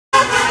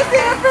see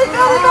a free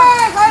goodie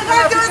bag. All you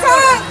gotta do is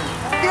hug.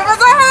 Give us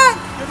a hug.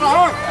 Come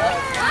on.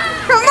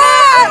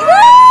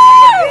 Woo!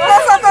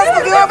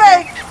 Let's give a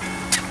bag.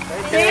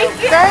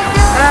 Thank you.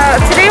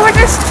 Today we're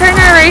just trying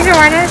to raise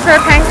awareness for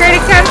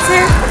pancreatic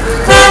cancer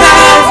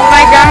because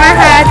my grandma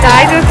had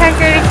died of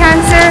pancreatic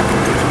cancer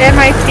and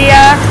my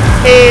tia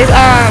is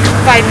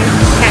fighting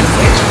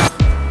cancer.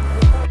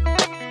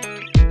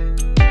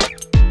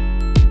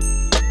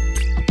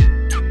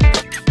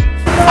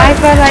 I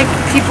feel like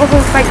people who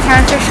fight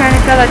cancer trying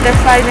to feel like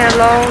they're fighting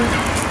alone,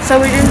 so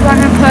we just want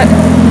to put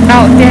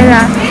out there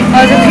that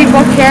other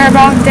people care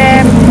about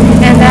them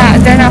and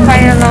that they're not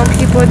fighting alone.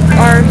 People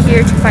are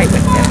here to fight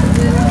with them.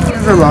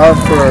 It's a lot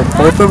for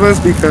both of us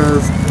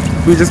because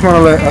we just want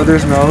to let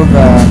others know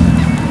that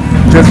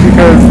just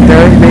because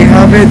they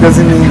have it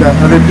doesn't mean that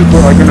other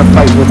people are going to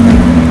fight with them,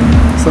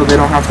 so they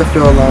don't have to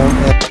feel alone.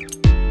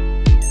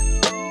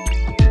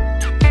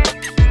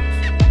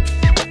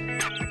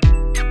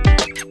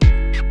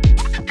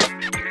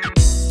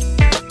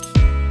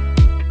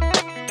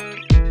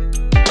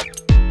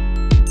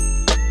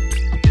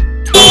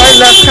 I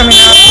love coming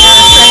out here,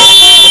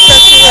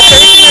 especially with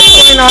everything that's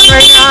going on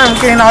right now. I'm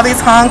getting all these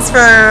honks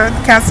for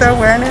cancer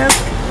awareness.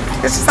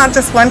 It's just not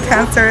just one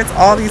cancer, it's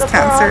all these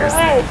cancers.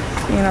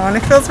 You know, and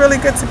it feels really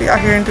good to be out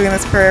here and doing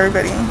this for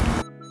everybody.